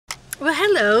Well,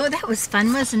 hello. That was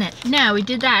fun, wasn't it? Now, we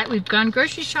did that. We've gone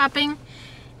grocery shopping,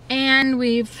 and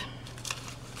we've,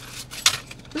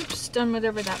 done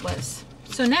whatever that was.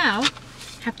 So now,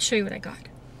 I have to show you what I got.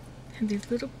 I have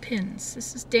these little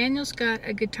pins. Daniel's got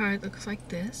a guitar that looks like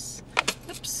this.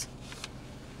 Oops.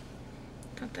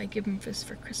 Thought I'd give him this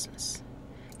for Christmas.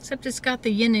 Except it's got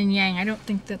the yin and yang. I don't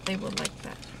think that they will like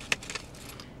that.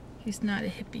 He's not a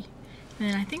hippie. And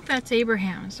then I think that's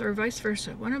Abraham's, or vice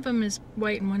versa. One of them is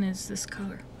white and one is this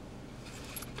color.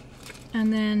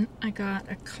 And then I got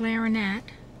a clarinet.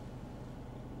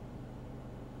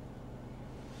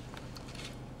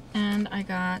 And I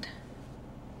got...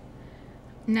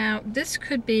 Now, this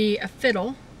could be a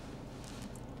fiddle.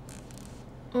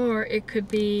 Or it could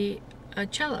be a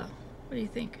cello. What do you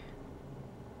think?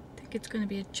 I think it's going to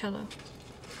be a cello.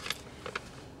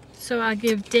 So I'll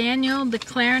give Daniel the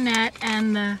clarinet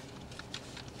and the...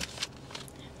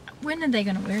 When are they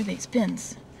going to wear these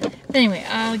pins? But anyway,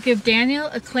 I'll give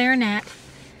Daniel a clarinet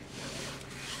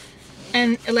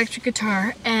and electric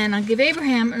guitar, and I'll give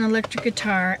Abraham an electric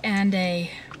guitar and a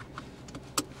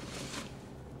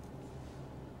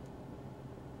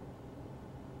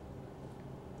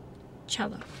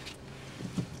cello.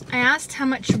 I asked how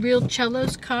much real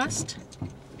cellos cost.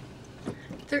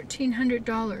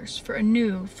 $1,300 for a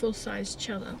new full-size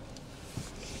cello.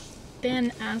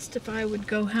 Ben asked if I would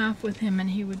go half with him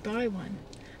and he would buy one.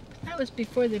 But that was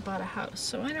before they bought a house,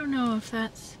 so I don't know if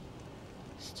that's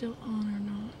still on or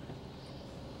not.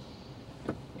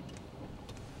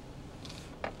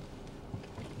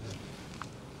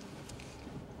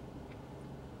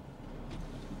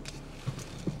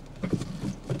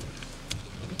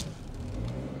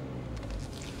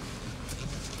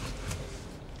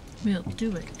 We'll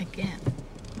do it again.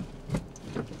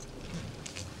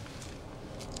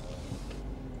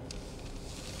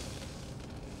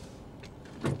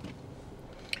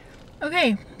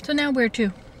 Okay, so now where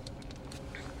to?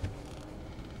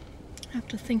 I have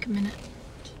to think a minute.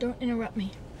 So don't interrupt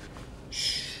me.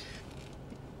 Shh.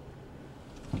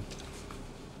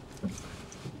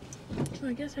 So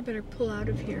I guess I better pull out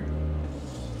of here.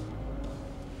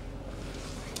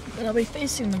 But I'll be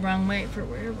facing the wrong way for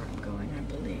wherever I'm going, I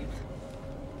believe.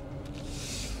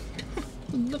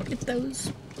 Look at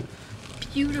those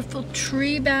beautiful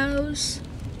tree boughs.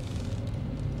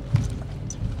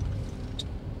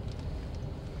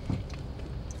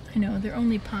 I know, they're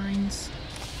only pines.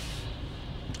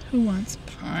 Who wants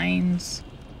pines?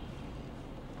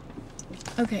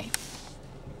 Okay.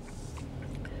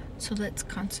 So let's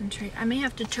concentrate. I may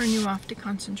have to turn you off to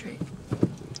concentrate.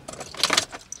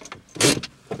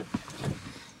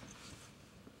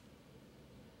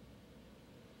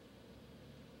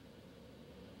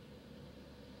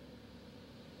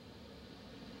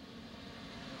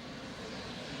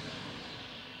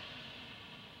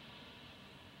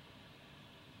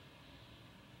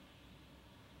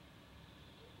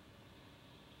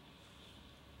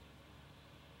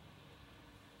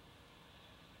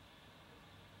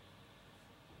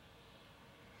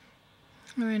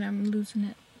 Alright, I'm losing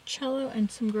it. Cello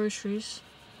and some groceries.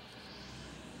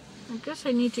 I guess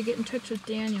I need to get in touch with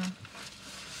Daniel.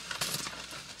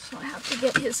 So I have to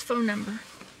get his phone number.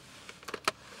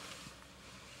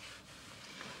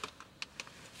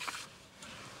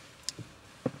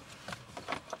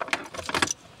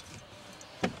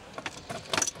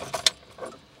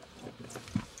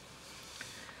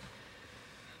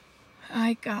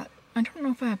 I don't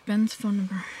know if I have Ben's phone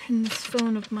number in this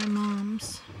phone of my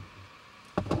mom's.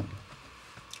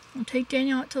 I'll take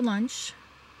Daniel out to lunch.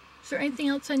 Is there anything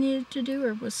else I needed to do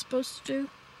or was supposed to do?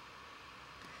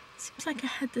 Seems like I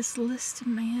had this list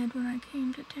in my head when I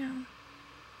came to town.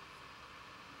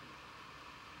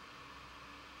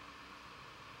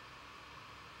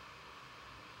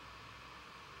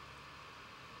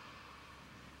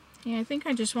 Yeah, I think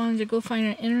I just wanted to go find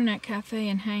an internet cafe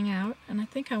and hang out, and I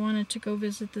think I wanted to go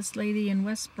visit this lady in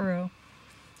Westboro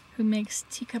who makes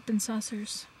teacup and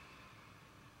saucers.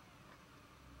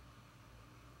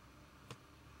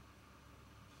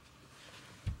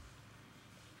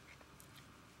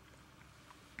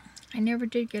 I never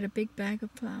did get a big bag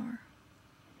of flour.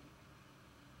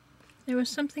 There was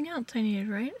something else I needed,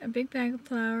 right? A big bag of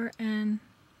flour and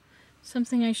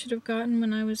something I should have gotten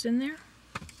when I was in there.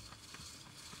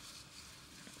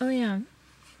 Oh yeah.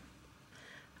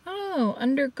 Oh,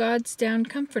 Under God's Down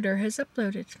Comforter has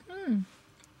uploaded.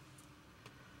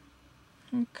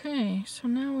 Okay, so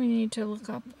now we need to look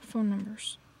up phone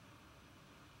numbers.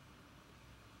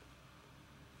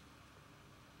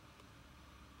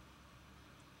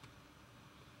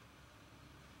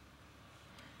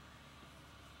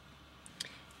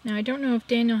 Now I don't know if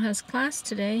Daniel has class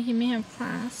today. He may have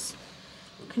class.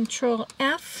 Control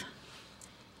F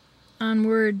on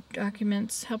Word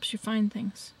documents helps you find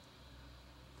things.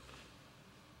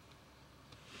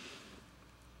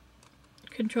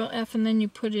 Control F and then you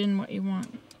put in what you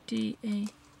want.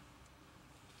 D-A-N.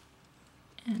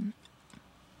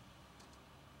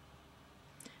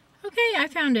 Okay, I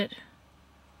found it.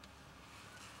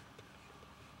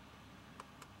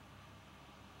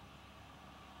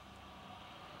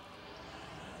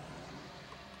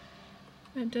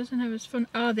 It doesn't have his phone.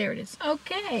 Oh, there it is.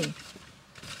 Okay.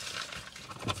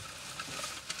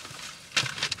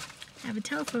 I have a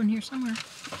telephone here somewhere.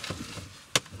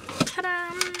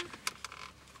 Ta-da!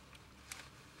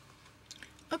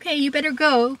 Okay, you better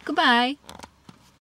go. Goodbye.